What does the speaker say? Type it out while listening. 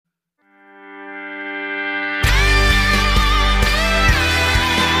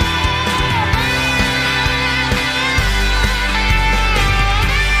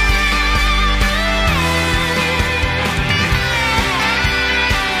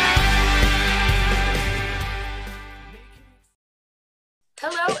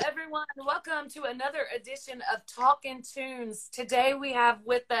everyone. Welcome to another edition of Talking Tunes. Today we have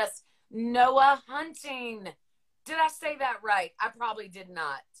with us Noah Hunting. Did I say that right? I probably did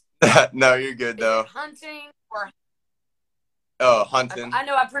not. No, you're good Is though. it Hunting or Oh, Hunton. I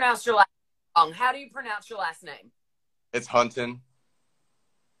know I pronounced your last name wrong. How do you pronounce your last name? It's Hunton.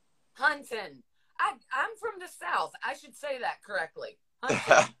 Hunting. I'm from the South. I should say that correctly.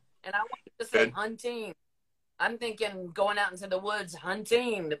 Hunting. And I wanted to say Good. hunting. I'm thinking going out into the woods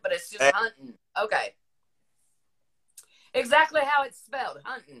hunting, but it's just Hey, hunting. Okay. Exactly how it's spelled,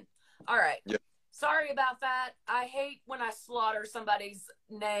 hunting. All right. yeah. Sorry about that. I hate when I slaughter somebody's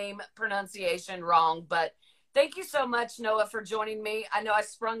name pronunciation wrong, but thank you so much, Noah, for joining me. I know I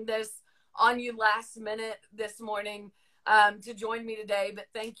sprung this on you last minute this morning to join me today, but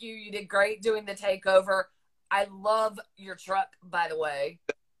thank you. You did great doing the takeover. I love your truck, by the way.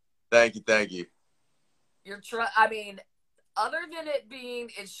 Thank you. Thank you. Your truck, I mean, other than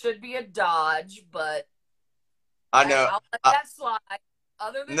it should be a Dodge, but I know. I'll let I, that slide.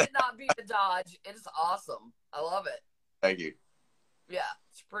 Other than it not being a Dodge, it is awesome. I love it. Thank you. Yeah,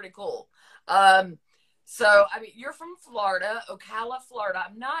 it's pretty cool. So I mean, you're from Florida, Ocala, Florida.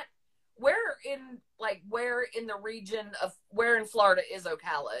 I'm not. Where in the region of where in Florida is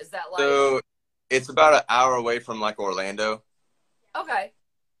Ocala? Is that like So it's about an hour away from like Orlando. okay?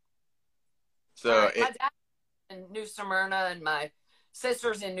 All So right, my dad is in New Smyrna, and my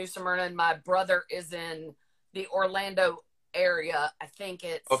sister's in New Smyrna, and my brother is in the Orlando area. I think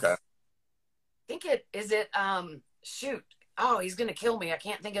okay. it is it. Shoot. Oh, he's gonna kill me. I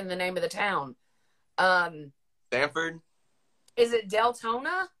can't think of the name of the town. Stanford? Is it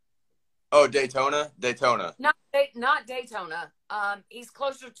Deltona? Oh, Daytona? Daytona. Not Daytona. He's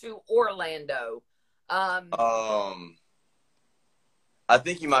closer to Orlando. Um, I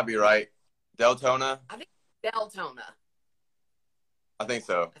think you might be right. Deltona? I think Deltona. I think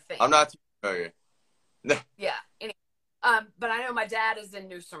so. I think. I'm not too familiar. Yeah. Anyway, but I know my dad is in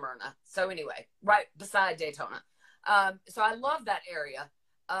New Smyrna. So anyway, right beside Daytona. So I love that area.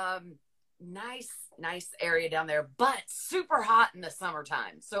 Nice area down there, but super hot in the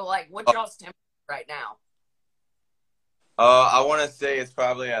summertime. So like, what's y'all's temperature right now? I want to say it's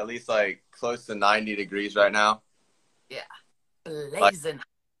probably at least like close to 90 degrees right now. Yeah, Like, blazing.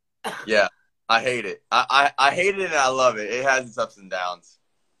 yeah, I hate it. I hate it and I love it. It has its ups and downs.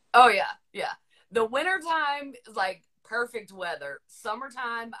 Oh yeah. The wintertime is like perfect weather.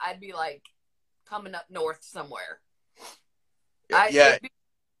 Summertime, I'd be like coming up north somewhere. Yeah,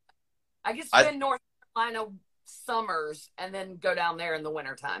 I could spend North Carolina summers and then go down there in the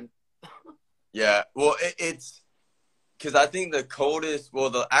wintertime. yeah. Well, it's because I think the coldest.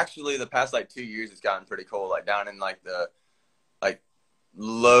 Well, the past like 2 years it's gotten pretty cold, like down in like the like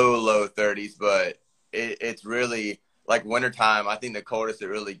low 30s. But it's really like wintertime. I think the coldest it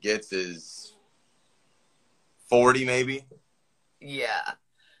really gets is 40 maybe. Yeah.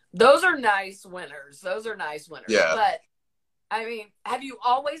 Those are nice winters. Yeah. But I mean, have you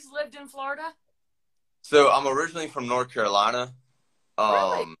always lived in Florida? So I'm originally from North Carolina.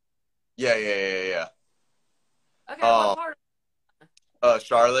 Really? Yeah. Okay, what Um, part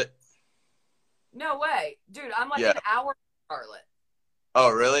Charlotte. No way. Dude, I'm like Yeah. an hour from Charlotte. Oh,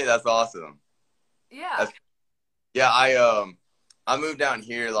 really? That's awesome. Yeah. That's Yeah, I moved down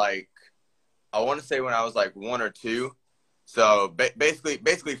here like I want to say when I was like 1 or 2. So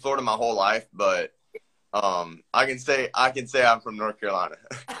basically Florida my whole life, but I can say I'm from North Carolina.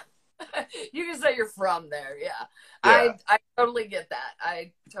 You can say you're from there. Yeah. Yeah. I totally get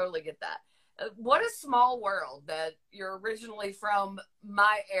that. What a small world that you're originally from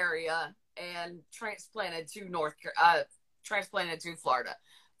my area and transplanted to Florida.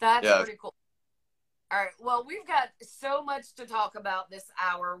 That's Yeah. pretty cool. All right. Well, we've got so much to talk about this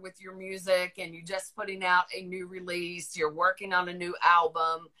hour with your music, and you just putting out a new release. You're working on a new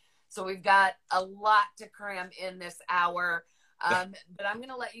album. So we've got a lot to cram in this hour. But I'm going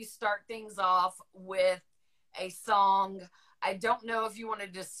to let you start things off with a song. I don't know if you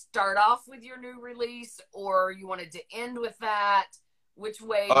wanted to start off with your new release or you wanted to end with that. Which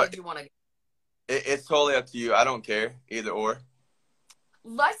way Uh, did you want to go? it's totally up to you. I don't care either or.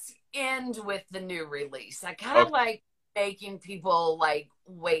 Let's end with the new release. I kind of Okay. like making people like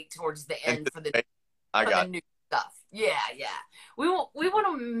wait towards the end for the I got new stuff. Yeah. We want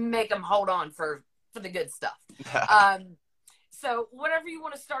to make them hold on for the good stuff. it. So whatever you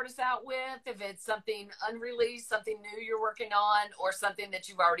want to start us out with, if it's something unreleased, something new you're working on, or something that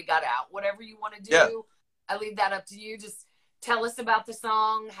you've already got out, whatever you want to do, Yeah. I leave that up to you. Just tell us about the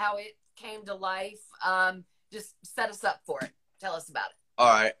song, how it came to life. Just set us up for it. Tell us about it. All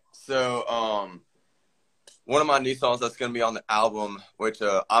right. So one of my new songs that's going to be on the album, which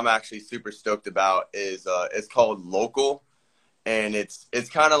I'm actually super stoked about, is it's called Local. And it's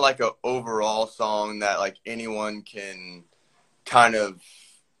kind of like a overall song that like anyone can kind of,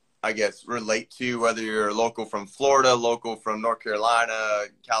 I guess, relate to, whether you're local from Florida, local from North Carolina,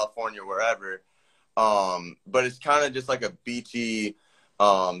 California, wherever. But it's kind of just like a beachy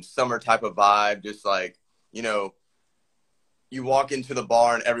summer type of vibe, just like, you know, you walk into the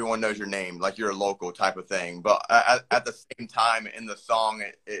bar and everyone knows your name, like you're a local type of thing. But at the same time, in the song,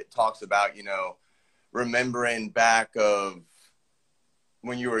 it talks about, you know, remembering back of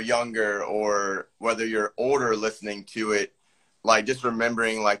when you were younger, or whether you're older listening to it, like just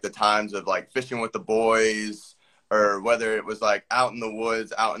remembering like the times of like fishing with the boys, or whether it was like out in the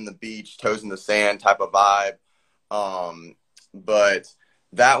woods, out in the beach, toes in the sand type of vibe. But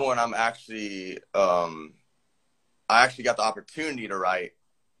that one I actually got the opportunity to write.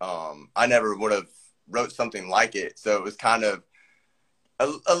 I never would have wrote something like it. So it was kind of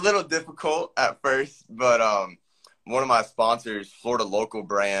a little difficult at first, but one of my sponsors, Florida Local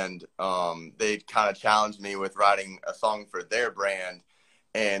brand, they kind of challenged me with writing a song for their brand.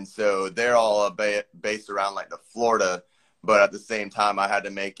 And so they're all based around like the Florida, but at the same time, I had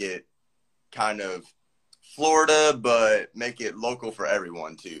to make it kind of Florida, but make it local for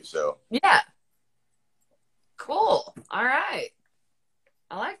everyone too. So Yeah. Cool. All right.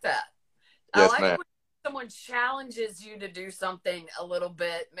 I like that. I yes, like man. when someone challenges you to do something a little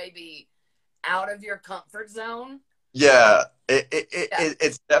bit maybe out of your comfort zone. Yeah, Yeah.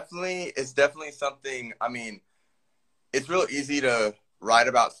 it's definitely something. I mean, it's real easy to write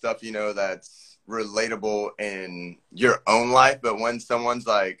about stuff, you know, that's relatable in your own life. But when someone's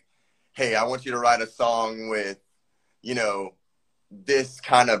like, hey, I want you to write a song with, you know, this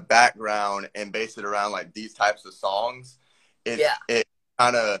kind of background and base it around like these types of songs, Yeah. it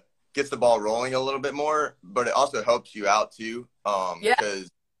kind of gets the ball rolling a little bit more, but it also helps you out too. Yeah.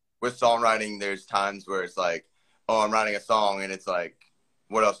 Because with songwriting, there's times where it's like, oh, I'm writing a song and it's like,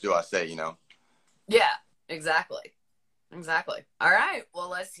 what else do I say, you know? Yeah. Exactly. Exactly. All right. Well,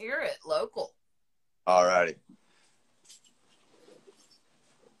 let's hear it. Local. All righty.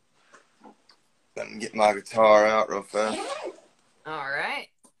 Let me get my guitar out real fast. All right.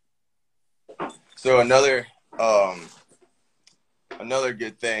 So another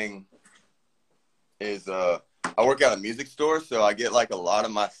good thing is I work at a music store, so I get like a lot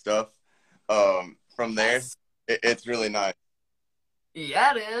of my stuff from there. Yes. It's really nice.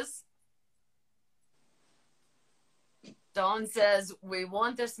 Yeah, it is. Dawn says, we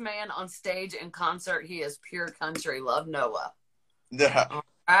want this man on stage in concert. He is pure country. Love, Noah. Yeah. All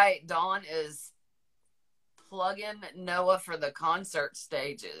right. Dawn is plugging Noah for the concert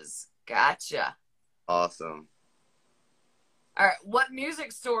stages. Gotcha. Awesome. All right. What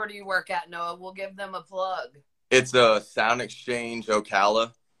music store do you work at, Noah? We'll give them a plug. It's a Sound Exchange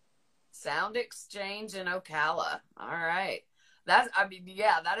Ocala. Sound Exchange in Ocala. All right. That's, I mean,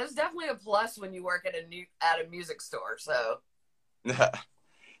 yeah, that is definitely a plus when you work at a music store. So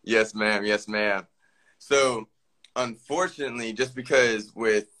Yes, ma'am. Yes, ma'am. So, unfortunately, just because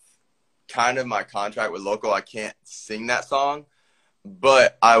with kind of my contract with Local, I can't sing that song,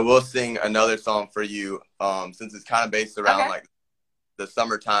 but I will sing another song for you. Since it's kind of based around okay. like the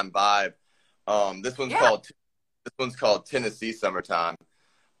summertime vibe. This one's Yeah. called Tennessee Summertime.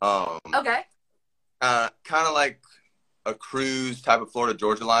 Okay. Kind of like a cruise type of Florida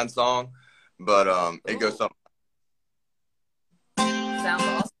Georgia Line song, but it goes Ooh, something. sounds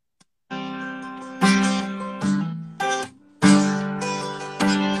awesome.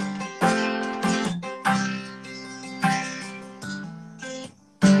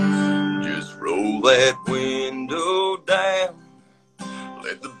 Just roll that window down,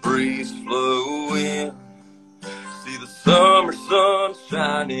 let the breeze flow in, see the summer sun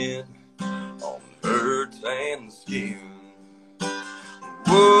shining on her tan skin.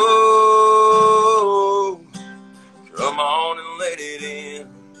 Whoa, come on and let it in.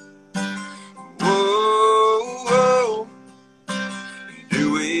 Whoa, whoa, and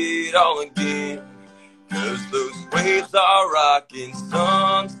do it all again. 'Cause those waves are rocking,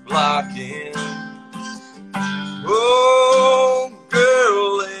 sun's blocking. Oh,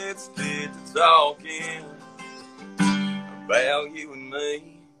 girl, let's get to talking about you and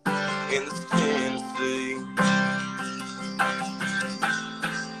me in this Tennessee.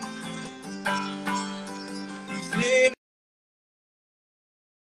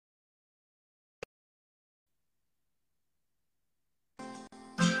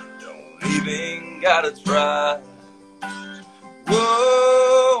 Don't even gotta try.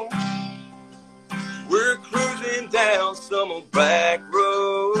 Whoa, we're cruising down some old back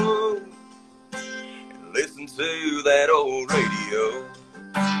road and listen to that old radio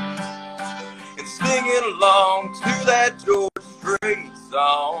and singing along to that George Strait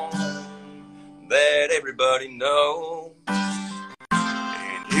song that everybody knows.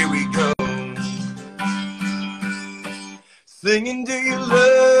 And here we go, singing, do you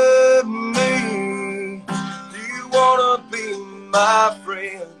love me? Do you wanna be my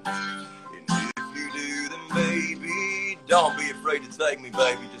friend? And if you do, then baby, don't be afraid to take me,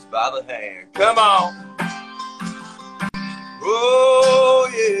 baby, just by the hand. Come on. Oh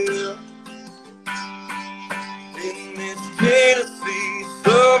yeah. In this Tennessee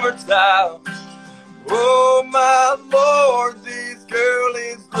summertime, oh my Lord, this girl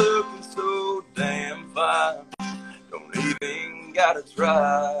is looking so damn fine. Don't even gotta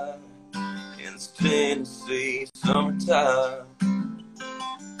try. In this Tennessee summertime.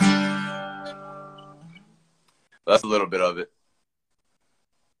 That's a little bit of it.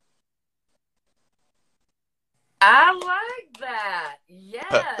 I like that.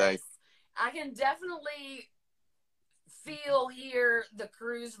 Yes. Thanks. I can definitely hear the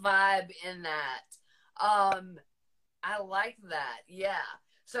cruise vibe in that. I like that. Yeah.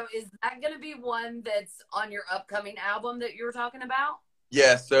 So is that going to be one that's on your upcoming album that you were talking about?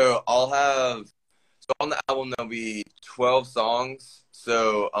 Yeah, so on the album there'll be 12 songs.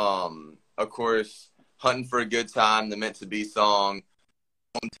 So of course, Hunting for a Good Time, the Meant to Be song,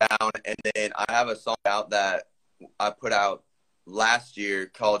 Hometown, and then I have a song out that I put out last year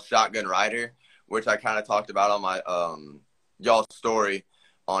called Shotgun Rider, which I kind of talked about on my y'all's story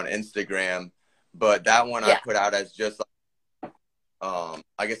on Instagram. But that one I put out as just like,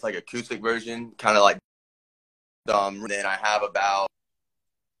 I guess like acoustic version, kind of like then I have about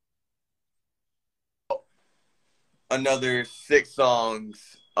another 6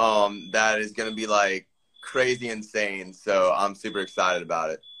 songs that is gonna be like crazy insane. So I'm super excited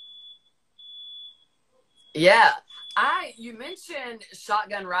about it. Yeah. You mentioned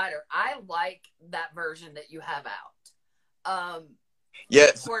Shotgun Rider. I like that version that you have out.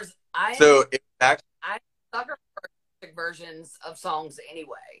 Yes. Of course, I sucker for versions of songs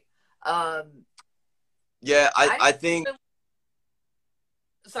anyway. Yeah, I think.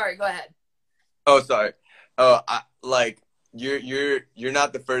 Sorry, go ahead. Oh, sorry. Oh, you're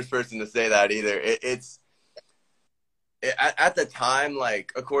not the first person to say that either. At the time,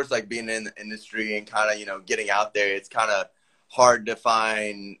 like, of course, like being in the industry and kind of, you know, getting out there, it's kind of hard to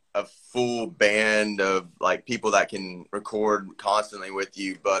find a full band of like people that can record constantly with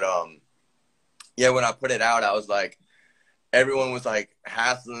you. But yeah, when I put it out, I was like, everyone was like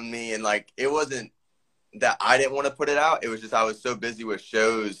hassling me, and like it wasn't that I didn't want to put it out. It was just I was so busy with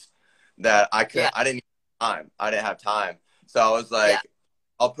shows that I couldn't. I didn't have time. I didn't have time. So I was like,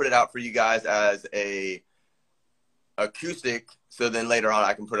 I'll put it out for you guys as a acoustic, so then later on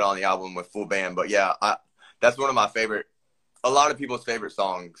I can put it on the album with full band. But yeah, that's one of my favorite, a lot of people's favorite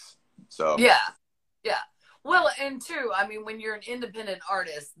songs. So yeah. Well, and too, I mean, when you're an independent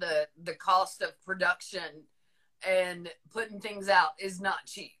artist, the cost of production and putting things out is not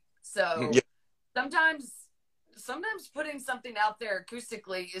cheap. So sometimes putting something out there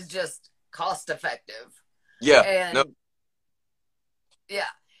acoustically is just cost effective. Yeah. And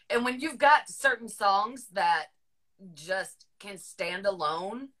and when you've got certain songs that just can stand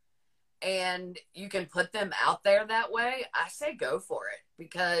alone and you can put them out there that way, I say go for it,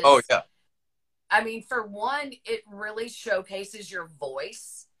 because I mean, for one, it really showcases your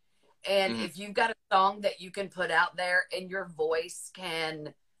voice. And if you've got a song that you can put out there and your voice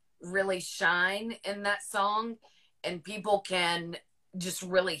can really shine in that song, and people can just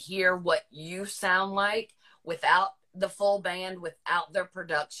really hear what you sound like without the full band, without their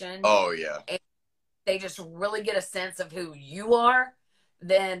production. Oh yeah. And they just really get a sense of who you are,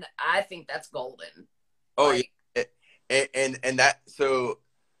 then I think that's golden. Oh yeah. And that, so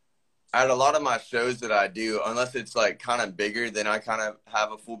at a lot of my shows that I do, unless it's like kind of bigger, then I kind of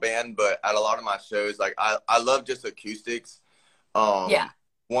have a full band. But at a lot of my shows, like I love just acoustics.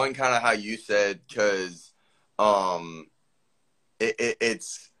 One, kind of how you said, because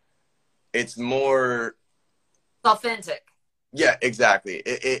it's more authentic. Yeah, exactly.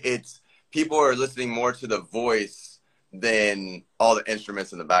 It's people are listening more to the voice than all the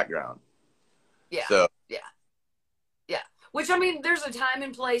instruments in the background. Yeah. So which, I mean, there's a time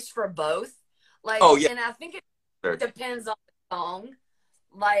and place for both. Like, and I think it depends on the song.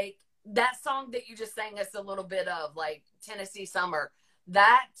 Like that song that you just sang us a little bit of, like Tennessee Summer,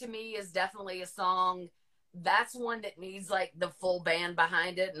 that to me is definitely a song. That's one that needs like the full band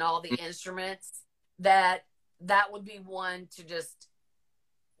behind it and all the instruments. That would be one to just,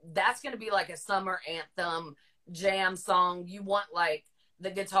 that's going to be like a summer anthem jam song. You want like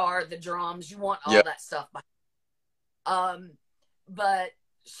the guitar, the drums, you want all that stuff behind Um, but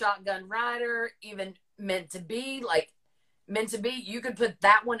Shotgun Rider, even Meant to Be, you could put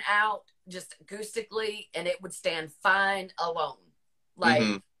that one out just acoustically and it would stand fine alone. Like,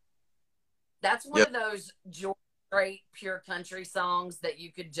 Mm-hmm. that's one Yep. of those straight, pure country songs that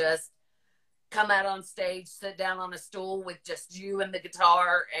you could just come out on stage, sit down on a stool with just you and the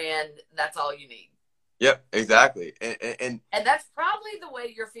guitar, and that's all you need. Yep. Exactly. And that's probably the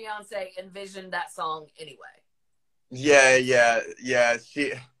way your fiance envisioned that song anyway. Yeah, yeah, yeah.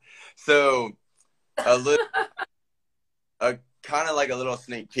 So a little, a kind of like a little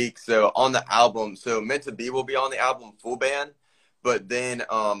sneak peek. So on the album, so Meant to Be will be on the album full band, but then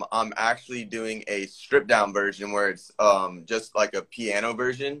I'm actually doing a stripped down version where it's just like a piano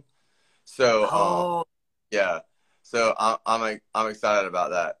version. So Oh, yeah, so I'm excited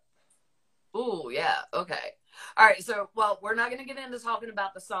about that. ooh, yeah. Okay. All right. So, well, we're not going to get into talking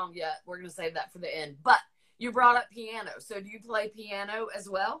about the song yet. We're going to save that for the end. But you brought up piano. So, do you play piano as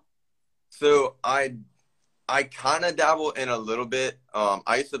well? So I kind of dabble in a little bit.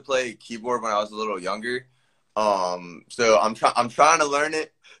 I used to play keyboard when I was a little younger. So I'm trying to learn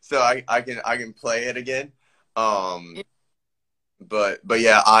it so I can play it again. Um, but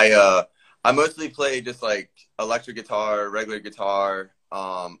yeah, I mostly play just like electric guitar, regular guitar.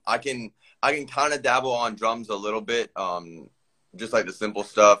 I can kind of dabble on drums a little bit. Just like the simple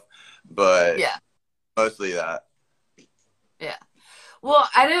stuff, but Yeah. mostly that. Yeah. Well,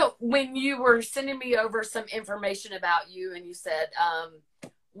 I know when you were sending me over some information about you, and you said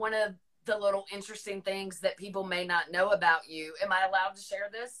one of the little interesting things that people may not know about you. Am I allowed to share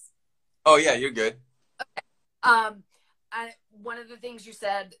this? Oh yeah, you're good. Um, one of the things you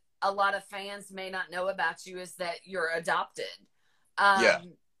said a lot of fans may not know about you is that you're adopted. Yeah,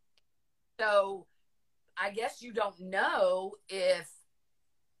 Um, so I guess you don't know if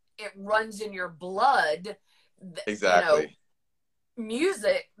it runs in your blood, you know, exactly.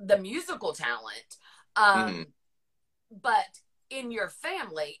 the musical talent. Hmm. But in your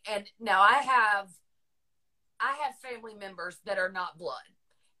family, and now I have family members that are not blood.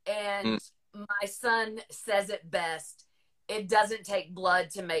 Mm. And my son says it best. It doesn't take blood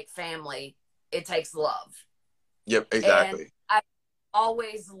to make family. It takes love. Yep, And exactly. I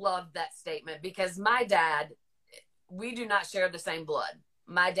always loved that statement because my dad, we do not share the same blood.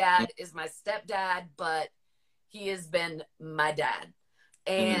 My dad is my stepdad, but he has been my dad.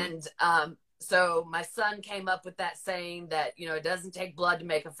 Mm-hmm. And so my son came up with that saying that, you know, it doesn't take blood to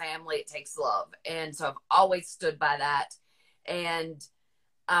make a family, it takes love. And so I've always stood by that. And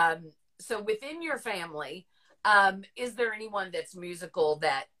so within your family, is there anyone that's musical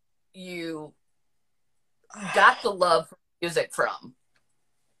that you got the love for music from?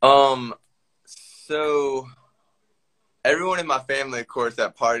 Um, so everyone in my family, of course,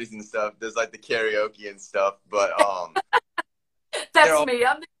 at parties and stuff, does like the karaoke and stuff. But they're That's all, me.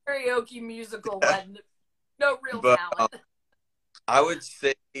 I'm the karaoke musical one. No real but talent. I would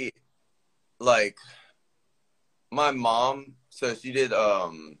say like my mom. So she did.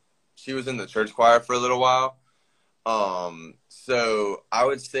 She was in the church choir for a little while. So I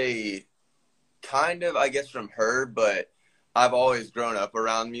would say kind of, I guess, from her, but I've always grown up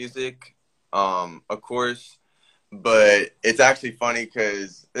around music. Of course. But it's actually funny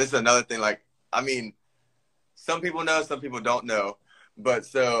because this is another thing. Like, I mean, some people know, some people don't know. But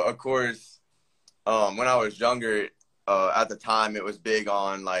so, of course, when I was younger, at the time, it was big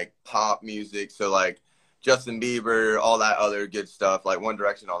on like pop music. So, like Justin Bieber, all that other good stuff, like One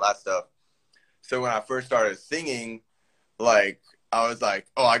Direction, all that stuff. So, when I first started singing, like, I was like,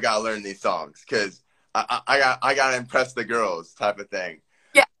 oh, I got to learn these songs because I got to impress the girls type of thing.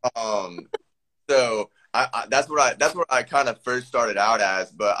 Yeah. Um, so that's what I kind of first started out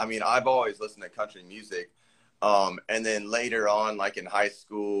as. But I mean, I've always listened to country music, and then later on, like in high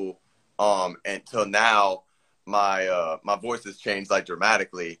school, until now, my voice has changed like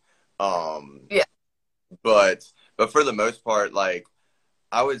dramatically. Um, Yeah. but for the most part, like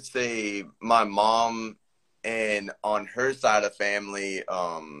I would say my mom and on her side of family,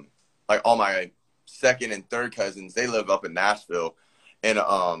 like all my second and third cousins, they live up in Nashville, and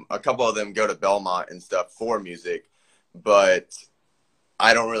a couple of them go to Belmont and stuff for music, but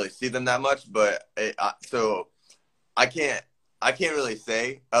I don't really see them that much. But so I can't I can't really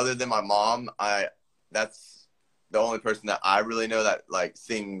say other than my mom. I That's the only person that I really know that like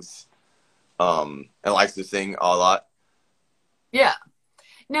sings and likes to sing a lot. Yeah.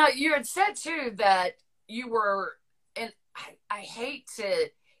 Now, you had said too that you were, and I hate to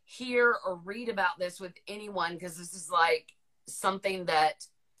hear or read about this with anyone because this is like something that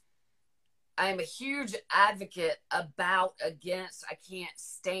I'm a huge advocate about against. I can't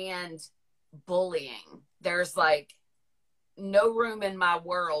stand bullying. There's like no room in my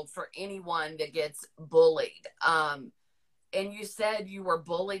world for anyone that gets bullied. And you said you were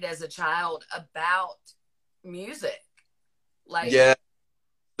bullied as a child about music. Like, Yeah.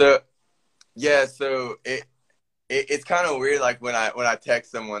 So yeah, so it's kind of weird, like when I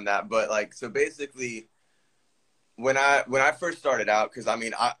text someone that, but like, so basically when I first started out, because I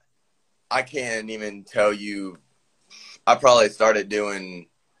mean I can't even tell you, I probably started doing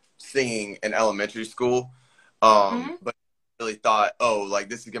singing in elementary school, mm-hmm. but really thought, oh, like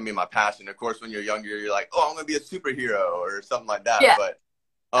this is gonna be my passion. Of course, when you're younger, you're like, oh, I'm gonna be a superhero or something like that. Yeah.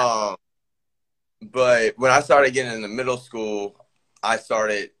 Um, but when I started getting into middle school, I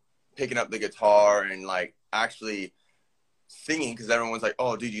started picking up the guitar and like actually singing because everyone's like,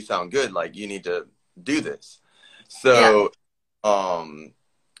 oh, dude, you sound good. Like you need to do this. Yeah. So, um,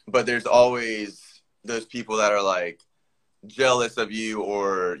 but there's always those people that are like jealous of you,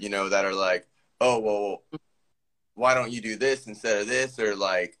 or you know, that are like, oh, well, why don't you do this instead of this, or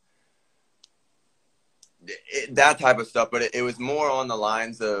like that type of stuff. But it was more on the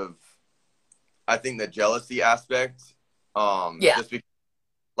lines of, I think, the jealousy aspect. Yeah. Just because,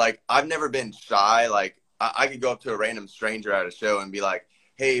 like, I've never been shy. Like, I could go up to a random stranger at a show and be like,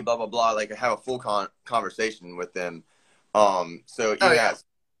 hey, blah blah blah, like have a full conversation with them. So Oh even yeah. as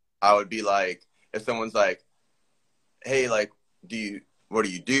I would be like, if someone's like, hey, like, what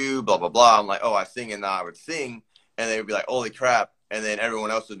do you do? Blah blah blah. I'm like, oh, I sing, and I would sing, and they would be like, holy crap, and then everyone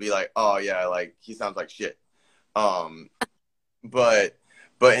else would be like, oh yeah, like he sounds like shit. Um, but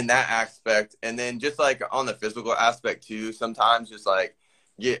in that aspect, and then just like on the physical aspect too, sometimes just like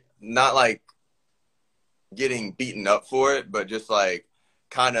get not like getting beaten up for it, but just like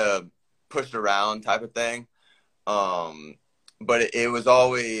kind of pushed around type of thing. Um, but it was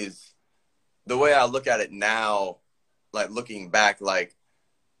always the way I look at it now, like looking back, like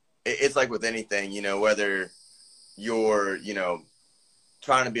it's like with anything, you know, whether you're, you know,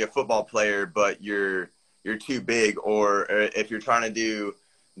 trying to be a football player, but you're too big, or if you're trying to do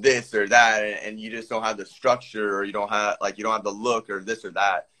this or that, and you just don't have the structure, or you don't have the look, or this or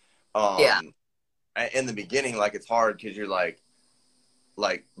that. Yeah. Um, in the beginning, like it's hard because you're like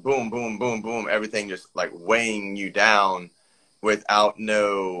boom, boom, boom, boom, everything just like weighing you down without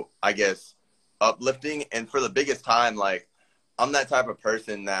no, I guess, uplifting. And for the biggest time, like I'm that type of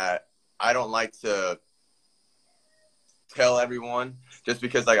person that I don't like to tell everyone, just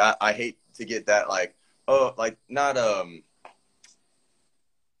because like I hate to get that like, oh, like not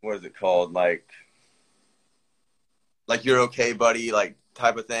what is it called, like you're okay buddy, like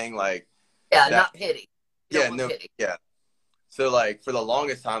type of thing, like Yeah. that. Not pity. You don't Yeah, want no, pity. yeah. So like for the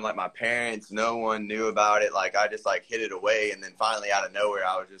longest time, like my parents, no one knew about it. Like I just like hid it away, and then finally out of nowhere,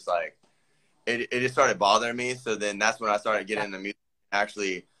 I was just like, it just started bothering me. So then that's when I started getting Yeah. into music,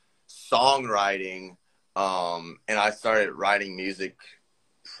 actually songwriting. And I started writing music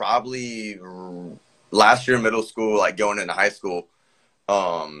probably last year in middle school, like going into high school.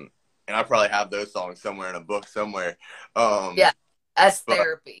 Um, and I probably have those songs somewhere in a book somewhere. Yeah. That's But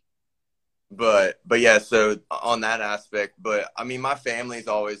therapy. yeah, so on that aspect, but I mean, my family's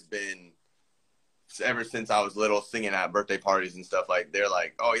always been, ever since I was little, singing at birthday parties and stuff, like they're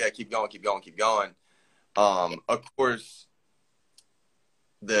like, oh yeah, keep going, keep going, keep going. Yeah. Of course,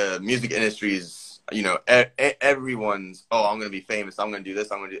 the music industry is, you know, everyone's, oh, I'm gonna be famous, I'm gonna do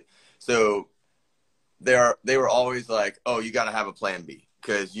this, I'm gonna do. So they were always like, oh, you got to have a plan B,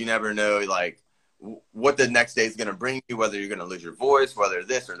 because you never know like what the next day is gonna bring you, whether you're gonna lose your voice, whether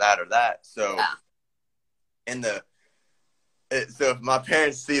this or that or that. So Yeah. in the so if my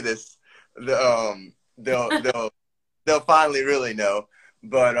parents see this, they'll finally really know.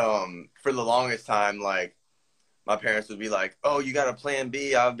 But for the longest time, like my parents would be like, "Oh, you got a plan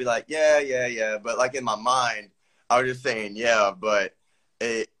B?" I would be like, "Yeah, yeah, yeah." But like in my mind, I was just saying, "Yeah," but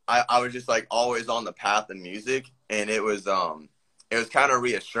I was just like always on the path of music, and it was kind of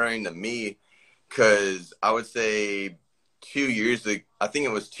reassuring to me, because I would say 2 years ago, I think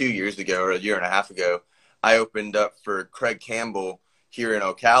it was 2 years ago or a year and a half ago, I opened up for Craig Campbell here in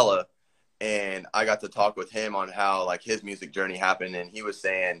Ocala, and I got to talk with him on how like his music journey happened, and he was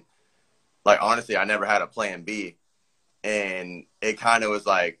saying, like, honestly, I never had a plan B, and it kind of was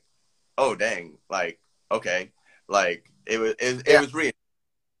like, oh dang, like okay, like it Yeah. was real,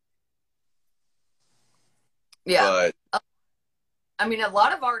 Yeah. but I mean, a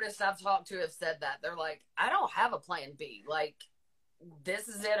lot of artists I've talked to have said that. They're like, I don't have a plan B. Like, this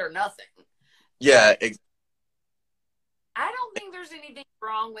is it or nothing. yeah, But I don't think there's anything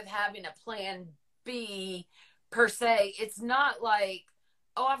wrong with having a plan B per se. It's not like,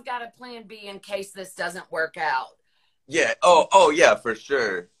 oh, I've got a plan B in case this doesn't work out. yeah, oh yeah, for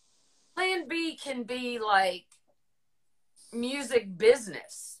sure, Plan B can be like, music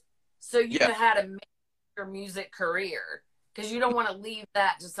business. So you Yeah. know how to make your music career because you don't want to leave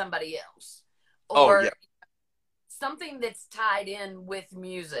that to somebody else Oh yeah. or something that's tied in with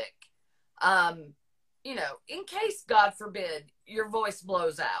music. Um, you know, in case, God forbid, your voice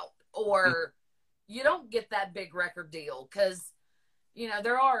blows out or you don't get that big record deal because, you know,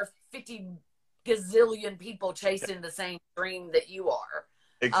 there are 50 gazillion people chasing the same dream that you are.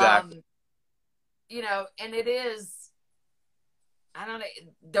 Exactly. Um, you know, and it is, I don't know,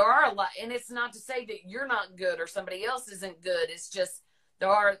 there are a lot, and it's not to say that you're not good or somebody else isn't good. It's just there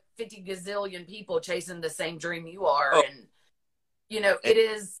are 50 gazillion people chasing the same dream you are. Oh, And, you know, and, it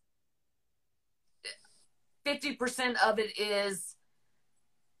is 50% of it is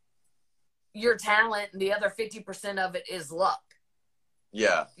your talent, and the other 50% of it is luck.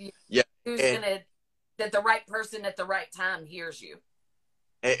 yeah. Yeah. Who's And gonna, that the right person at the right time hears you.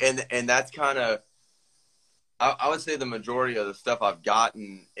 and that's kind of, I would say the majority of the stuff I've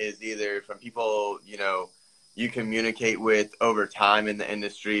gotten is either from people, you know, you communicate with over time in the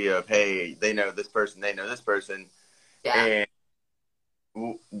industry of, hey, they know this person, they know this person. Yeah.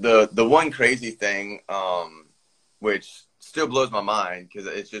 And the one crazy thing, which still blows my mind because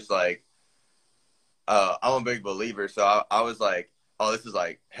it's just like, I'm a big believer. So I was like, oh, this is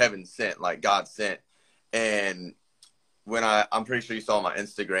like heaven sent, like God sent. And when I'm pretty sure you saw my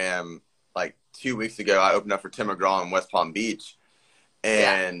Instagram like 2 weeks ago, I opened up for Tim McGraw in West Palm Beach.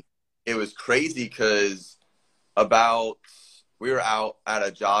 Yeah. And it was crazy because about, we were out at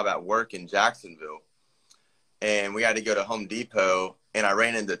a job at work in Jacksonville and we had to go to Home Depot and I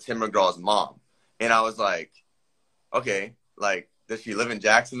ran into Tim McGraw's mom. And I was like, okay, like, does she live in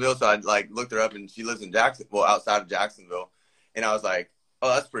Jacksonville? So I like looked her up and she lives in Jacksonville, well, outside of Jacksonville. And I was like, oh,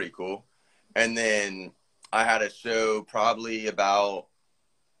 that's pretty cool. And then I had a show probably about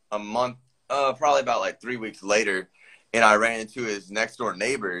a month, probably about like 3 weeks later. And I ran into his next door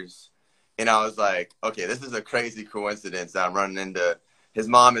neighbors. And I was like, okay, this is a crazy coincidence that I'm running into his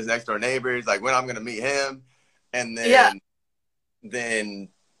mom, his next door neighbors, like when I'm going to meet him. And Yeah. then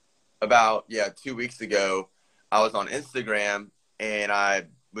about, yeah, 2 weeks ago, I was on Instagram and I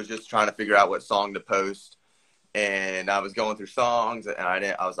was just trying to figure out what song to post. And I was going through songs and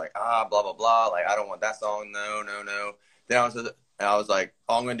I was like, blah, blah, blah. Like, I don't want that song. No, no, no. Then I was like,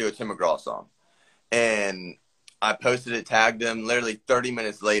 oh, I'm going to do a Tim McGraw song. And I posted it, tagged him. Literally 30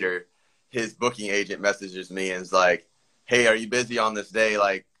 minutes later, his booking agent messages me and is like, hey, are you busy on this day?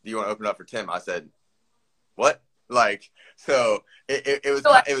 Like, do you want to open up for Tim? I said, what? Like, so So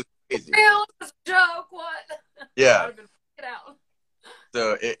like, it was crazy. real is a joke. What? I'd Yeah. have been freaking out.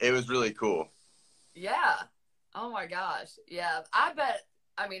 So it was really cool. Yeah. Oh my gosh. Yeah. I bet.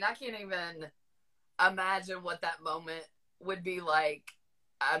 I mean, I can't even imagine what that moment would be like.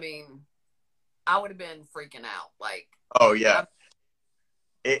 I mean, I would have been freaking out. Like, Oh yeah. I'm,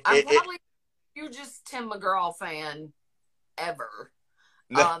 It, I'm it, it, probably the hugest Tim McGraw fan ever.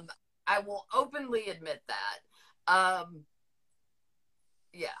 no, Um, I will openly admit that.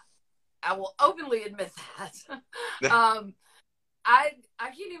 Yeah, I will openly admit that. no, um, I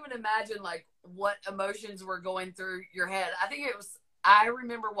can't even imagine like what emotions were going through your head. I think it was. I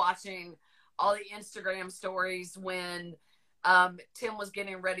remember watching all the Instagram stories when Tim was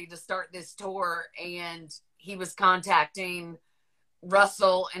getting ready to start this tour, and he was contacting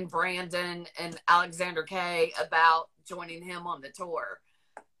Russell and Brandon and Alexander K about joining him on the tour.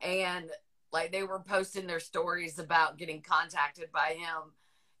 And like they were posting their stories about getting contacted by him.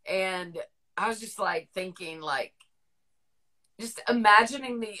 And I was just like thinking, like, just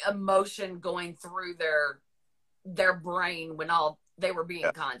imagining the emotion going through their brain when all they were being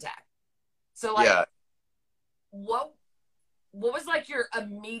yeah, contacted. So like yeah. what what was like your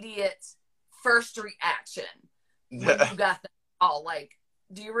immediate first reaction when you got the call? Like,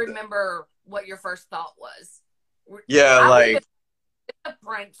 do you remember what your first thought was? Yeah, I would have like, been a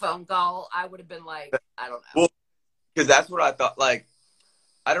prank phone call. I would have been like, I don't know. well, because that's what I thought. Like,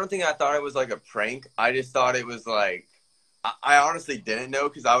 I don't think I thought it was like a prank. I just thought it was like, I honestly didn't know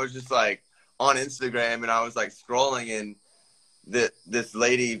because I was just like on Instagram and I was like scrolling and this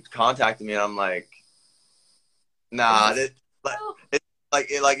lady contacted me and I'm like, Is nah, this like,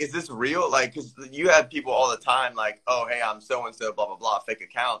 real? is this real? Like, because you have people all the time like, oh, hey, I'm so and so, blah blah blah, fake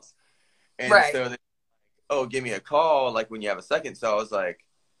accounts, and Right. so they, oh, give me a call like when you have a second. So I was like,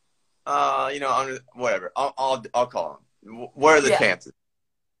 I'm whatever, I'll call him. What are the Yeah. chances?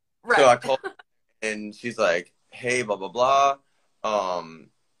 So Right. I called and she's like, hey, blah blah blah, we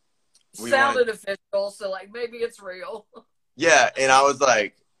wanted, Sounded official, so like maybe it's real. yeah, and I was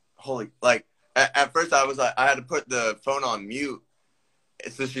like, holy, like at first I was like, I had to put the phone on mute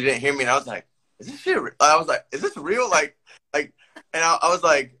so she didn't hear me, and I was like, is this shit I was like, is this real? Like, and I was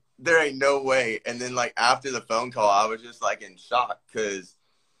like, there ain't no way. And then like after the phone call, I was just like in shock because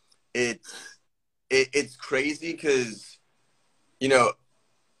it's it's crazy because you know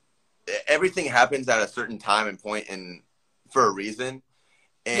everything happens at a certain time and point and for a reason.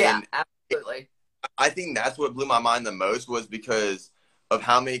 Yeah, And absolutely. I think that's what blew my mind the most was because of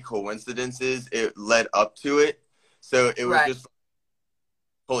how many coincidences it led up to it. So it was Right. just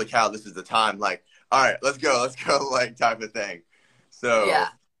holy cow, this is the time. Like, all right, let's go, like type of thing. Yeah, So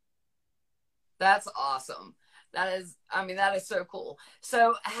that's awesome. That is, I mean, that is so cool.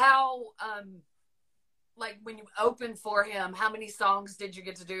 So how, like when you opened for him, how many songs did you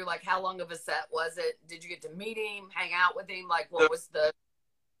get to do? Like how long of a set was it? Did you get to meet him, hang out with him? Like what was the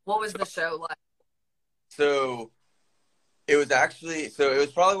show like? so it was actually so it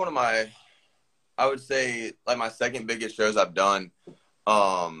was probably one of my I would say like my second biggest shows I've done.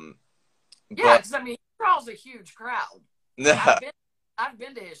 Um, Yeah, but because I mean, he draws a huge crowd. yeah, I've been I've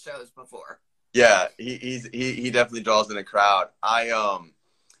been to his shows before. yeah, he definitely draws in a crowd.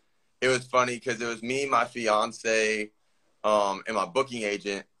 It was funny because it was me, my fiance, and my booking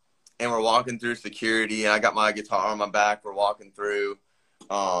agent, and we're walking through security, and I got my guitar on my back. We're walking through,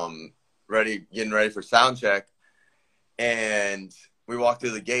 um, getting ready for sound check, and we walk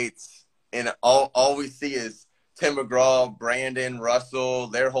through the gates, and all we see is Tim McGraw, Brandon, Russell,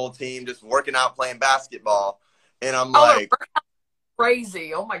 their whole team just working out playing basketball, and I'm Oh, like, they're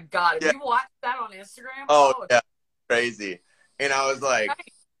crazy! Oh my god, have yeah, you watched that on Instagram? oh Oh, yeah, crazy, and I was like,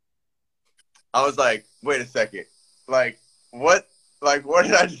 wait a second, like what? Like what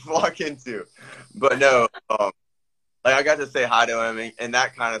did I just walk into? But no, like I got to say hi to him and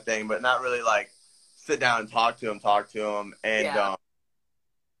that kind of thing, but not really like sit down and talk to him, and yeah.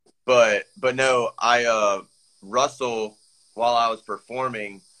 but no, Russell while I was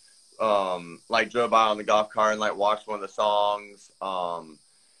performing, like drove by on the golf cart and like watched one of the songs,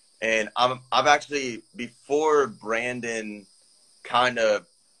 and I've actually before Brandon kind of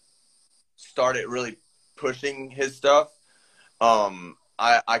started really pushing his stuff.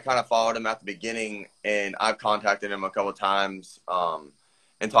 I kind of followed him at the beginning, and I've contacted him a couple of times,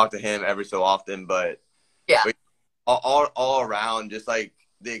 and talked to him every so often. Yeah. But all around, just like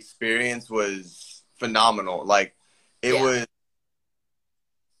the experience was phenomenal. Like it Yeah. was.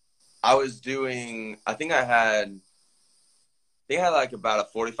 I was doing. I think I had like about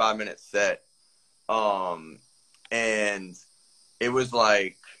a 45-minute set, um, and it was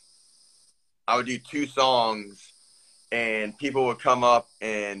like I would do two songs and people would come up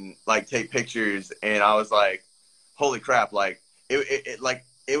and like take pictures and I was like holy crap like it like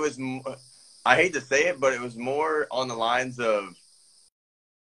it was I hate to say it but it was more on the lines of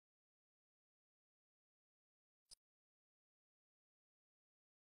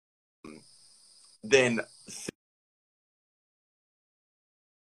then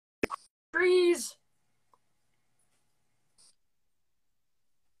Freeze.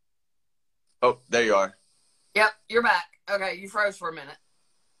 oh there you are. Yep, you're back. Okay, you froze for a minute.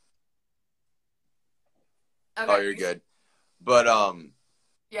 Oh Okay, you're good but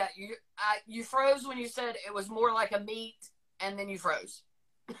yeah, you froze when you said it was more like a meet, and then you froze.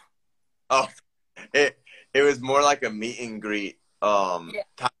 oh it it was more like a meet and greet Yeah.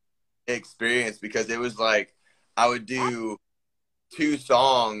 type of experience because it was like I would do two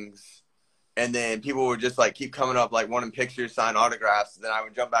songs and then people would just like keep coming up like wanting pictures, sign autographs. Then I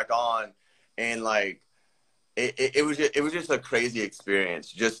would jump back on, and like it was just a crazy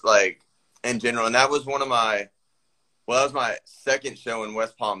experience, just like in general. And that was one of my that was my second show in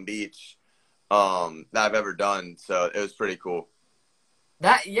West Palm Beach that I've ever done. So it was pretty cool.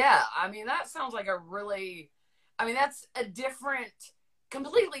 That yeah, I mean that sounds like I mean that's a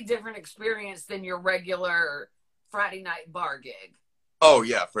completely different experience than your regular Friday night bar gig. Oh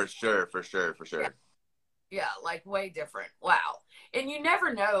yeah, for sure, for sure, for Yeah, sure. yeah, like way different. Wow. And you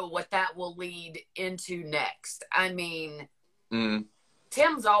never know what that will lead into next. I mean, Mm,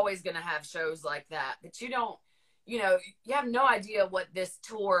 Tim's always going to have shows like that, but you don't, you have no idea what this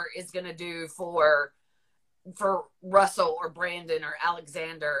tour is going to do for Russell or Brandon or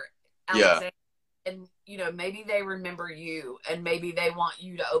yeah, Alexander, and maybe they remember you, and maybe they want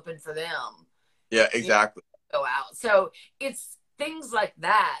you to open for them. yeah, You exactly. go out. So it's things like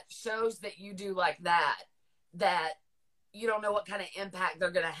that, shows that you do like that you don't know what kind of impact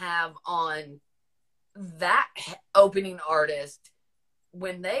they're going to have on that opening artist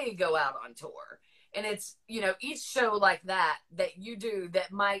when they go out on tour. And it's, each show like that you do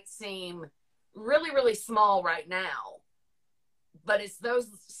that might seem really, really small right now, but it's those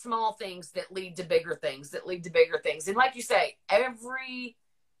small things that lead to bigger things, that lead to bigger things. And like you say, every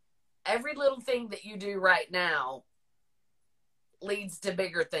every little thing that you do right now leads to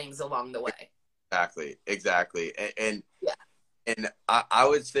bigger things along the way. Exactly. Yeah. And I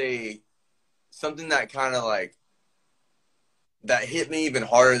would say something that kind of like that hit me even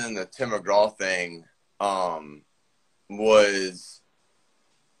harder than the Tim McGraw thing was,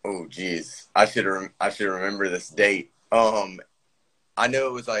 oh geez, I should remember this date. I know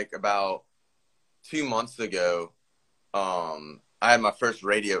it was like about 2 months ago. I had my first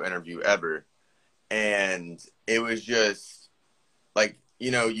radio interview ever, and it was just like,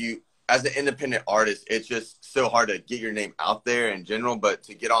 you as an independent artist, it's just so hard to get your name out there in general, but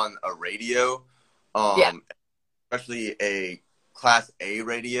to get on a radio, Yeah. especially a class A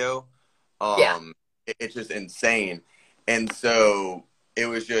radio, Yeah. it's just insane. And so it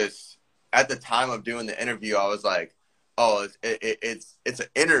was just at the time of doing the interview, I was like, oh, it's an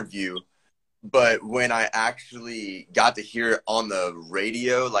interview. But when I actually got to hear it on the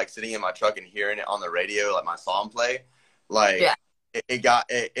radio, like sitting in my truck and hearing it on the radio, like my song play, like Yeah. it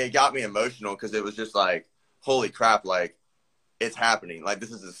got me emotional because it was just like, holy crap, like it's happening. Like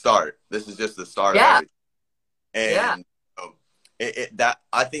this is the start. This is just the start of Yeah. everything. Yeah. And that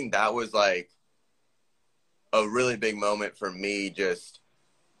I think that was like a really big moment for me. Just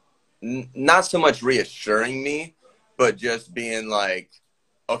not so much reassuring me, but just being like,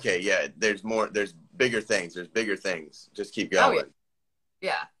 okay, yeah, there's more. There's bigger things. There's bigger things. Just keep Oh yeah. going.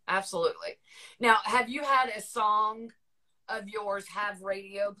 Yeah, absolutely. Now, have you had a song of yours have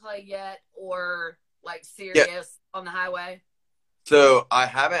radio play yet, or like Yeah. Sirius on the highway? So I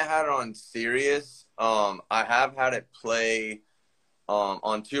haven't had it on Sirius. I have had it play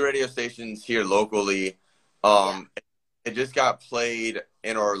on 2 radio stations here locally. Yeah. It just got played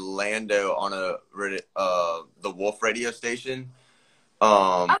in Orlando on the Wolf radio station. I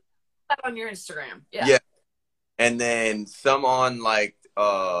Um, saw that on your Instagram. Yeah. yeah, and then some on like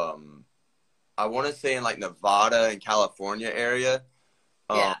I want to say in like Nevada and California area.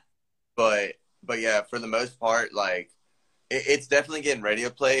 Um, Yeah. but yeah, for the most part, like it's definitely getting radio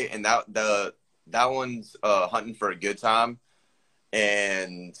play, and that one's hunting for a good time.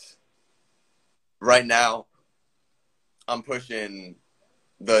 And right now, I'm pushing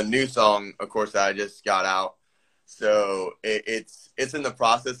the new song, of course, that I just got out. So it's in the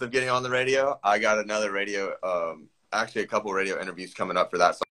process of getting on the radio. I got another radio, actually a couple radio interviews coming up for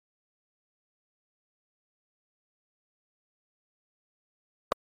that song.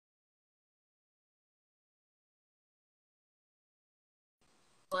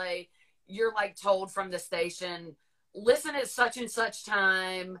 Play, you're like told from the station, listen at such and such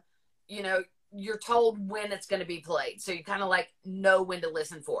time, you know, you're told when it's going to be played. So you kind of like know when to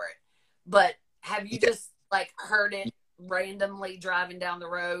listen for it. But have you Yeah. just like heard it randomly driving down the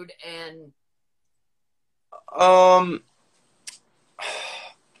road and Um,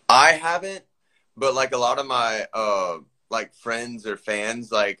 I haven't, but like a lot of my like friends or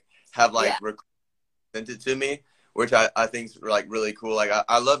fans like have like yeah, sent it to me, which I think's like really cool. Like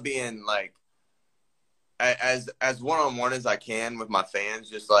I love being like as one on one as I can with my fans.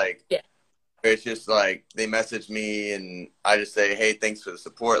 Just like yeah, it's just like they message me and I just say, hey, thanks for the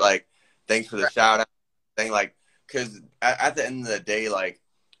support. Like thanks for the right. shout out thing. Like because at the end of the day, like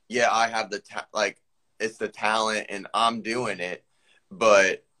yeah, I have like it's the talent and I'm doing it,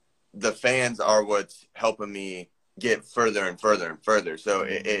 but the fans are what's helping me get further and further and further. So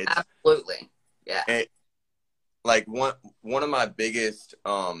Absolutely. Yeah. it like one of my biggest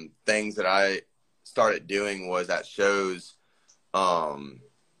things that I started doing was at shows um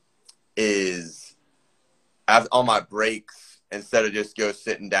is on my breaks, instead of just go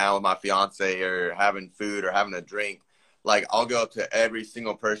sitting down with my fiance or having food or having a drink, like I'll go up to every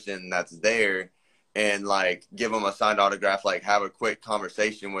single person that's there and like give them a signed autograph, like have a quick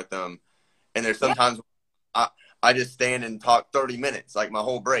conversation with them. And there's Yeah. sometimes I I just stand and talk 30 minutes, like my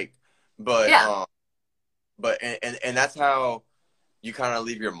whole break. But Yeah. and that's how you kind of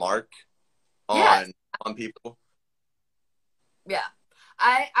leave your mark Yes. on people. Yeah.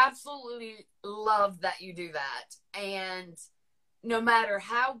 I absolutely love that you do that. And no matter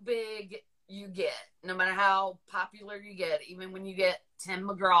how big you get, no matter how popular you get, even when you get Tim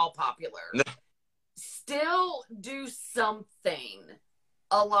McGraw popular, still do something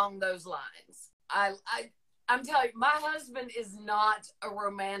along those lines. I'm telling you, my husband is not a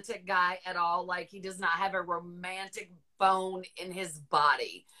romantic guy at all. Like he does not have a romantic bone in his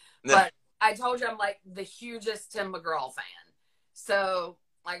body. But I told you I'm like the hugest Tim McGraw fan. So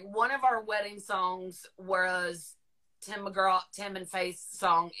like one of our wedding songs was Tim McGraw, Tim and Faith's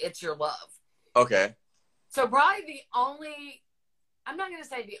song, It's Your Love. Okay. So probably the only, I'm not going to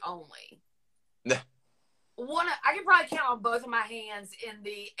say the only. I can probably count on both of my hands in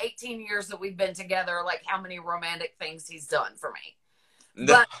the 18 years that we've been together, like how many romantic things he's done for me.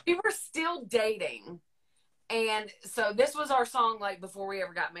 No. But we were still dating. And so this was our song like before we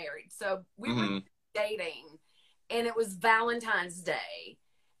ever got married. So we were dating and it was Valentine's Day.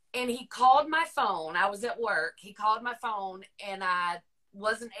 And he called my phone. I was at work. He called my phone and I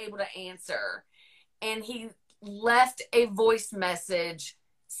wasn't able to answer. And he left a voice message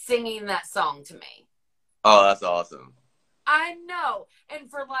singing that song to me. Oh, that's awesome. I know.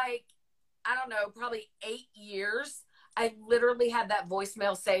 And for like, I don't know, probably 8 years, I literally had that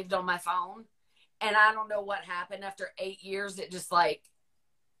voicemail saved on my phone. And I don't know what happened after 8 years. It just like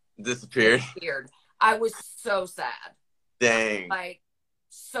disappeared. I was so sad. Dang. Like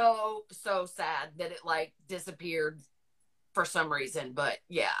so sad that it like disappeared for some reason. But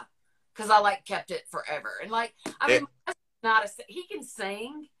yeah, because I like kept it forever. And like, I mean, he can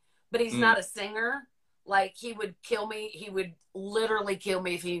sing, but he's not a singer. Like he would kill me. He would literally kill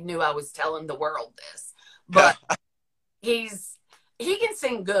me if he knew I was telling the world this. But he can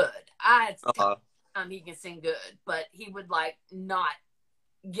sing good. He can sing good, but he would like not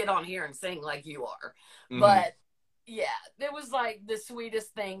get on here and sing like you are. But yeah, it was like the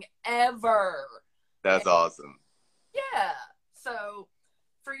sweetest thing ever. That's awesome. Yeah. So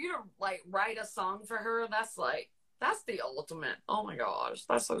for you to like write a song for her, that's the ultimate. Oh my gosh,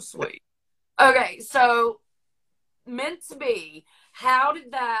 that's so sweet. Okay, so Meant to Be, how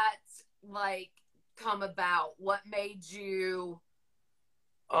did that like come about? What made you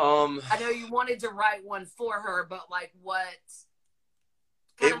I know you wanted to write one for her, but like what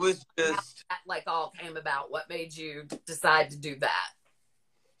it was just that like all came about? What made you decide to do that?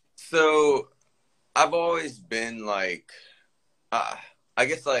 So I've always been like I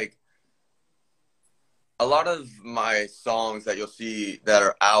guess like a lot of my songs that you'll see that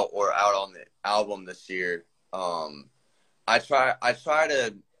are out or out on the album this year, I try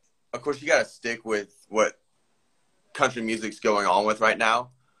to, of course you got to stick with what country music's going on with right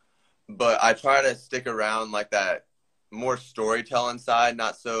now, but I try to stick around like that more storytelling side,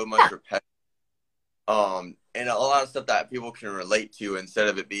 not so much repetitive. And a lot of stuff that people can relate to instead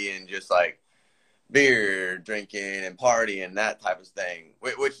of it being just like beer drinking and partying and that type of thing,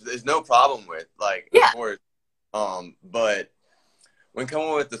 which there's no problem with, like, of course. But when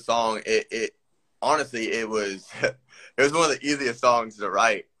coming with the song, it honestly, it was it was one of the easiest songs to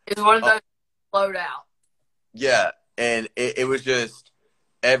write. It's one of those flowed out. Yeah, and it was just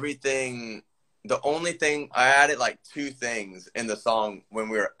everything. The only thing I added like 2 things in the song when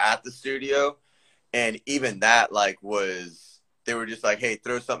we were at the studio, and even that like they were just like, hey,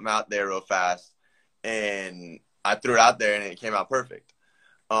 throw something out there real fast, and I threw it out there and it came out perfect.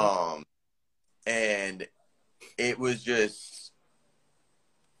 And it was just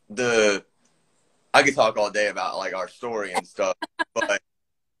I could talk all day about like our story and stuff, but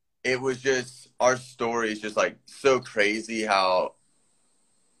it was just, our story is just like so crazy how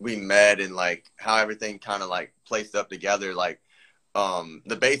we met and like how everything kind of like placed up together. Like,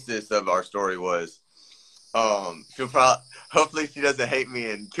 the basis of our story was, hopefully she doesn't hate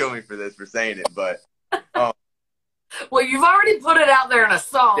me and kill me for this, for saying it, but, well, you've already put it out there in a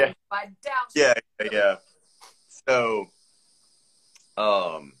song. Yeah. I doubt. Yeah. So,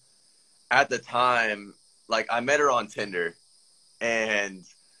 at the time, like I met her on Tinder, and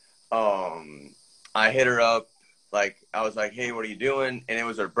I hit her up. Like I was like, "Hey, what are you doing?" And it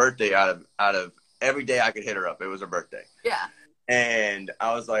was her birthday. Out of every day I could hit her up, it was her birthday. Yeah. And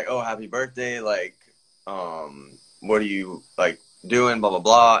I was like, "Oh, happy birthday!" Like, what are you like doing? Blah blah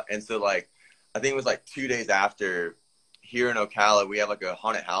blah. And so like, I think it was like 2 days after. Here in Ocala, we have like a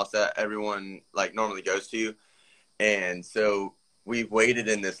haunted house that everyone like normally goes to, and so we've waited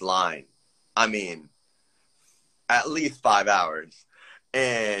in this line. I mean, at least 5 hours,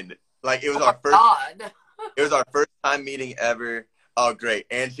 and like it was it was our first time meeting ever. Oh, great,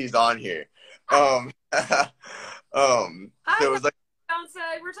 and she's on here. So it was like, don't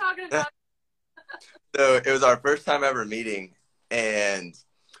say we're talking about. So it was our first time ever meeting, and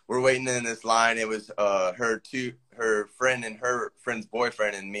we're waiting in this line. It was her friend and her friend's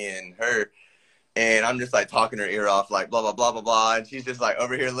boyfriend and me and her. And I'm just like talking her ear off, like blah, blah, blah, blah, blah. And she's just like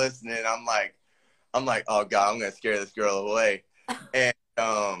over here listening. I'm like, oh God, I'm going to scare this girl away. And,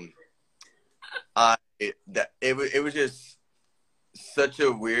 it was just such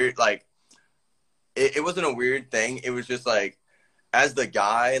a weird, like, it wasn't a weird thing. It was just like, as the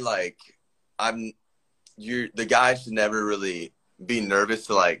guy, like, the guy should never really be nervous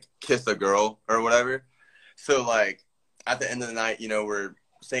to like kiss a girl or whatever. So like at the end of the night, you know, we're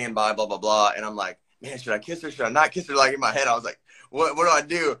saying bye, blah blah blah, and I'm like, man, should I kiss her? Should I not kiss her? Like in my head, I was like, what do I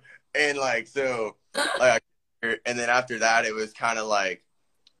do? And like, so like I kissed and then after that, it was kind of like,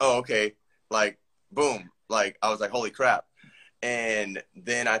 oh, okay, like boom, like I was like, holy crap. And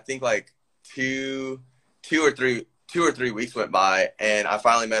then I think like two or three weeks went by, and I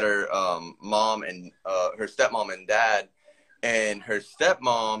finally met her mom and her stepmom and dad. And her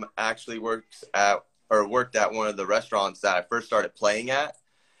stepmom actually worked at one of the restaurants that I first started playing at.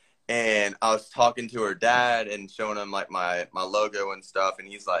 And I was talking to her dad and showing him like my logo and stuff, and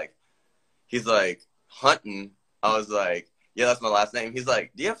he's like Hunton. I was like, yeah, that's my last name. He's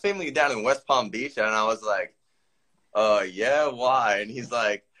like, do you have family down in West Palm Beach? And I was like, yeah, why? And he's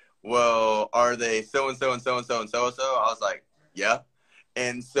like, well, are they so and so and so and so and so and so? I was like, yeah.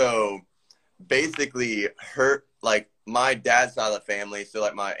 And so basically my dad's side of the family, so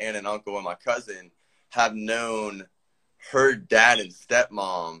like my aunt and uncle and my cousin have known her dad and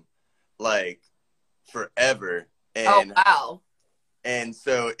stepmom like forever. And oh wow. and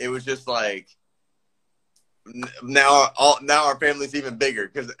so it was just like now our family's even bigger,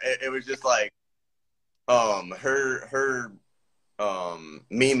 because it was just like her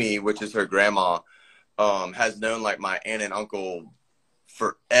Mimi, which is her grandma, has known like my aunt and uncle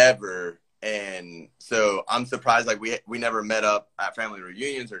forever. And so I'm surprised like we never met up at family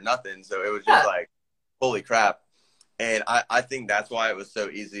reunions or nothing. So it was just like, holy crap. And I think that's why it was so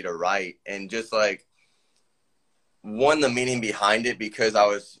easy to write, and just like the meaning behind it, because I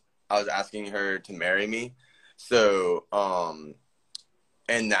was asking her to marry me. So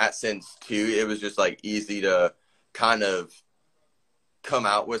in that sense too, it was just like easy to kind of come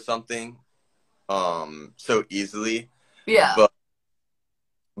out with something so easily. Yeah.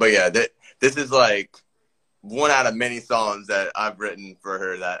 But yeah, this is like one out of many songs that I've written for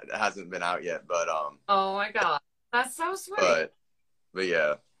her that hasn't been out yet. But oh my God, that's so sweet. But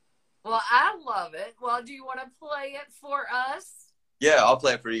yeah. Well, I love it. Well, do you want to play it for us? Yeah, I'll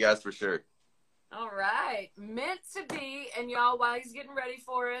play it for you guys for sure. All right. Meant to Be. And y'all, while he's getting ready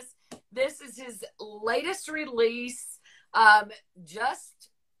for us, this is his latest release. Just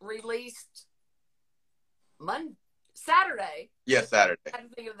released Saturday. Yeah, Saturday. I had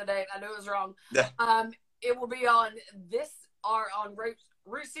to think of the date. I knew it was wrong. Yeah. It will be on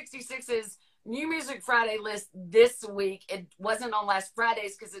Route 66's New Music Friday list this week. It wasn't on last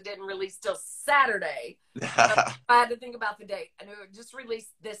Friday's because it didn't release till Saturday. So I had to think about the date. I knew it just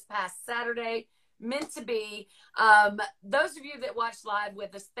released this past Saturday. Meant to Be. Those of you that watched live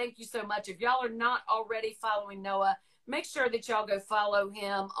with us, thank you so much. If y'all are not already following Noah, make sure that y'all go follow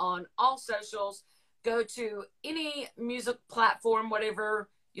him on all socials. Go to any music platform, whatever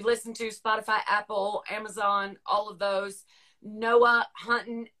you listen to, Spotify, Apple, Amazon, all of those. Noah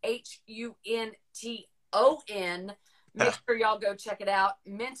Hunton, Hunton. Make sure y'all go check it out.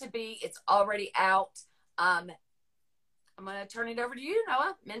 Meant to Be. It's already out. I'm going to turn it over to you,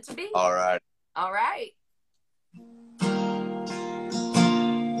 Noah. Meant to Be. All right. All right.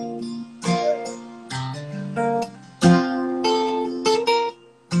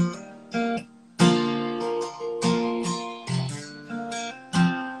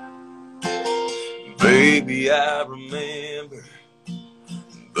 Baby, I remember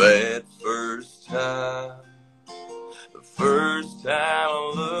that first time. The first time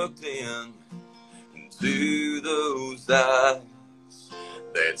I looked into those eyes.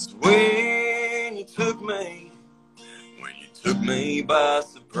 That's when you took me by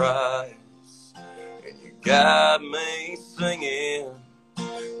surprise, and you got me singing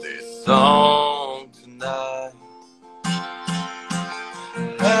this song tonight.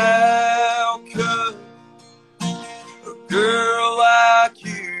 How could a girl like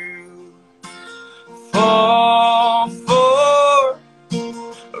you fall for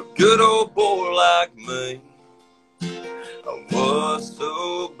a good old boy like me? I was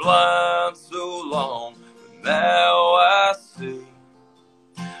so blind so long, but now I see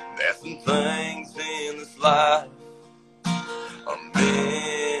there's some things in this life are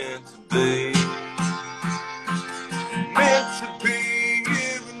meant to be. Meant to be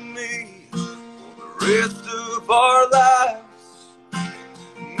you and me for the rest of our lives.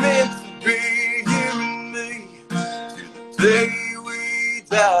 Meant to be you and me to the day we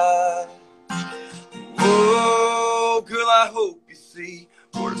die. Oh, girl, I hope you see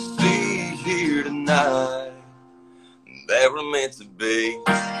what I see here tonight, that we're meant to be.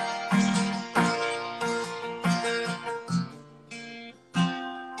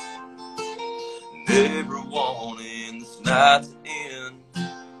 Never wanting this night to end.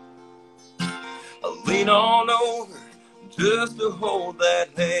 I lean on over just to hold that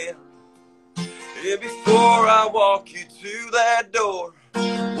hand. And before I walk you to that door,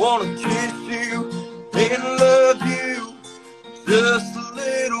 wanna kiss you and love you just a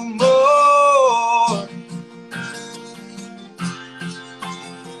little more.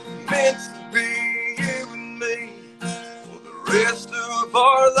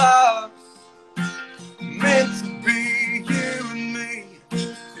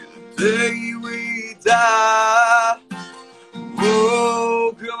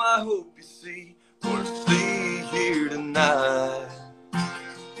 Girl, I hope you see we're see here tonight.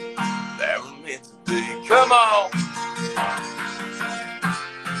 That was meant to be. Come on.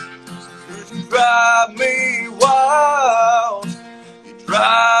 You drive me wild. You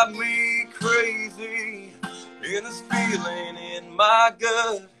drive me crazy. And this feeling in my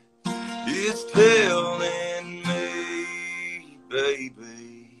gut is telling me,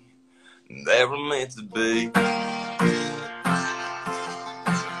 baby, that we're meant to be.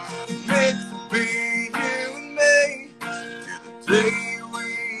 Meant to be you and me till the day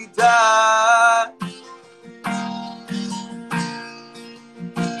we die.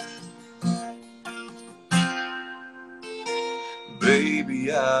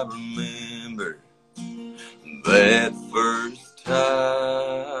 Baby, I remember that first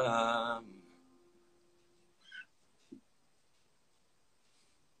time.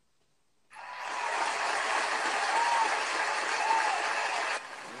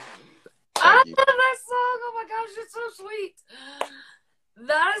 I love that song. Oh my gosh, it's so sweet.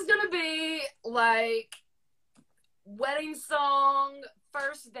 That is gonna be like wedding song,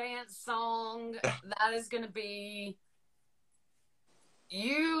 first dance song. That is gonna be,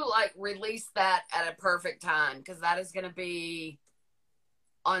 you like release that at a perfect time, because that is gonna be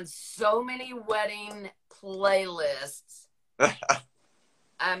on so many wedding playlists.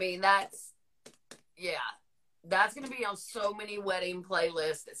 I mean, that's, yeah, that's gonna be on so many wedding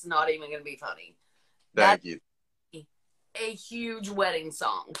playlists. It's not even gonna be funny. Thank you. A huge wedding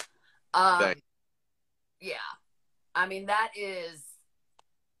song. Yeah. I mean, that is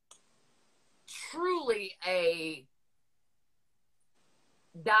truly I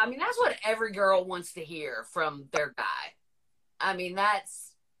mean, that's what every girl wants to hear from their guy. I mean,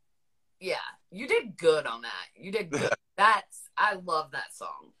 that's, yeah, you did good on that. You did good. I love that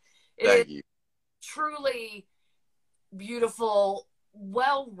song. Thank you. Truly beautiful,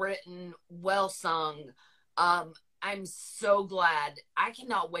 well written, well sung. I'm so glad. I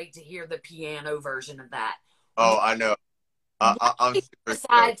cannot wait to hear the piano version of that. Oh, I know. I'm super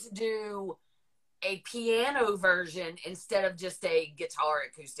decide to do a piano version instead of just a guitar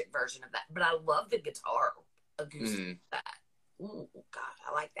acoustic version of that. But I love the guitar acoustic of that. Ooh, God,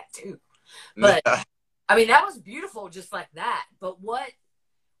 I like that too. But I mean, that was beautiful just like that. But what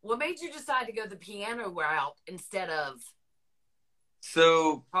made you decide to go the piano route instead of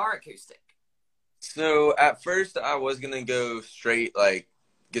guitar acoustic? So at first I was gonna go straight like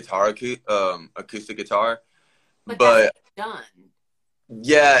guitar acoustic guitar, but that's done.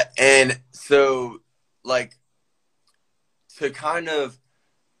 Yeah, and so like to kind of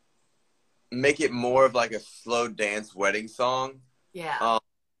make it more of like a slow dance wedding song. Yeah.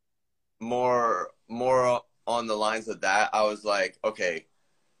 More on the lines of that. I was like, okay,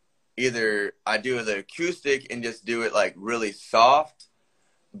 either I do the acoustic and just do it like really soft,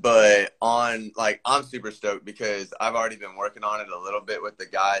 but on like I'm super stoked because I've already been working on it a little bit with the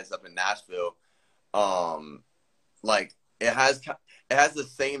guys up in Nashville. Like it has the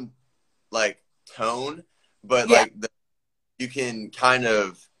same like tone, but like you can kind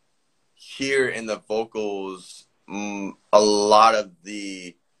of hear in the vocals a lot of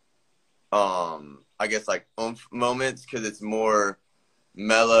the I guess like oomph moments, because it's more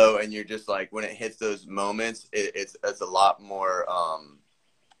mellow and you're just like when it hits those moments it's a lot more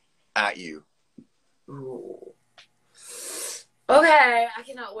at you. Ooh. Okay, I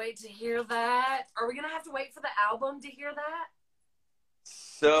cannot wait to hear that. Are we gonna have to wait for the album to hear that?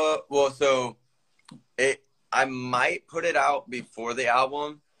 So I might put it out before the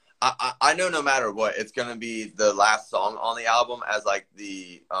album. I know no matter what, it's gonna be the last song on the album as like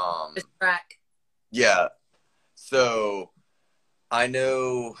the track. Yeah. So I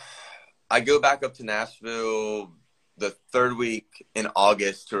know I go back up to Nashville the third week in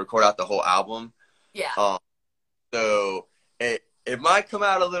August to record out the whole album. Yeah. So it might come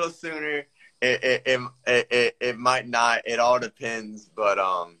out a little sooner. It might not. It all depends, but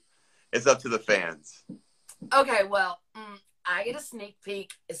it's up to the fans. Okay, well, I get a sneak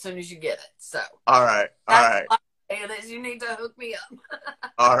peek as soon as you get it. So all right. It is. You need to hook me up.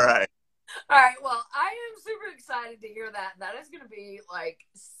 All right. All right. Well, I am super excited to hear that. That is going to be like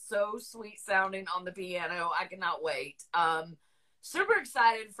so sweet sounding on the piano. I cannot wait. Super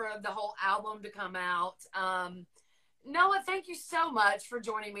excited for the whole album to come out. Noah, thank you so much for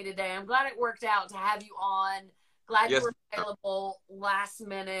joining me today. I'm glad it worked out to have you on. Glad you were available last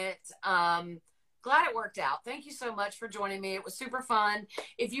minute. Glad it worked out. Thank you so much for joining me. It was super fun.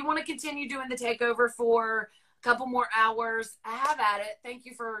 If you want to continue doing the takeover for a couple more hours, have at it. Thank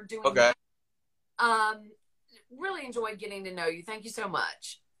you for doing that. Really enjoyed getting to know you. Thank you so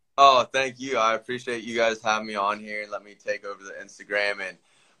much. Oh, thank you. I appreciate you guys having me on here and let me take over the Instagram. And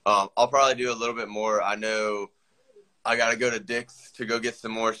I'll probably do a little bit more. I know I got to go to Dick's to go get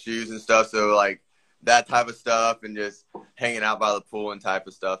some more shoes and stuff. So like that type of stuff and just hanging out by the pool and type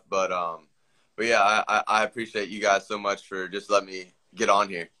of stuff. But yeah, I appreciate you guys so much for just letting me get on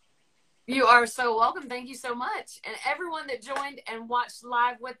here. You are so welcome. Thank you so much. And everyone that joined and watched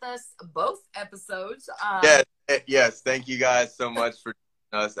live with us, both episodes. Yes, yes. Thank you guys so much for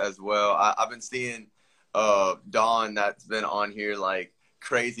us as well. I've been seeing Dawn that's been on here like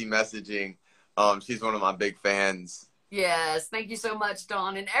crazy messaging. She's one of my big fans. Yes, thank you so much,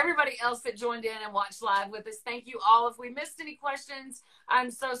 Dawn, and everybody else that joined in and watched live with us. Thank you all. If we missed any questions, I'm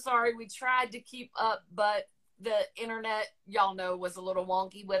so sorry. We tried to keep up, but the internet, y'all know, was a little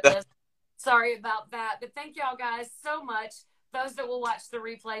wonky with us. Sorry about that. But thank y'all guys so much. Those that will watch the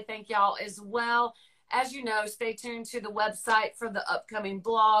replay, thank y'all as well. As you know, stay tuned to the website for the upcoming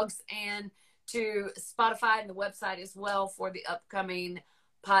blogs and to Spotify and the website as well for the upcoming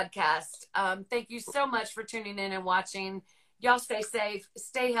podcast. Thank you so much for tuning in and watching. Y'all stay safe,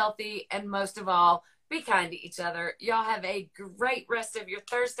 stay healthy, and most of all, be kind to each other. Y'all have a great rest of your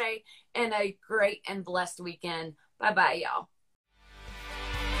Thursday and a great and blessed weekend. Bye-bye, y'all.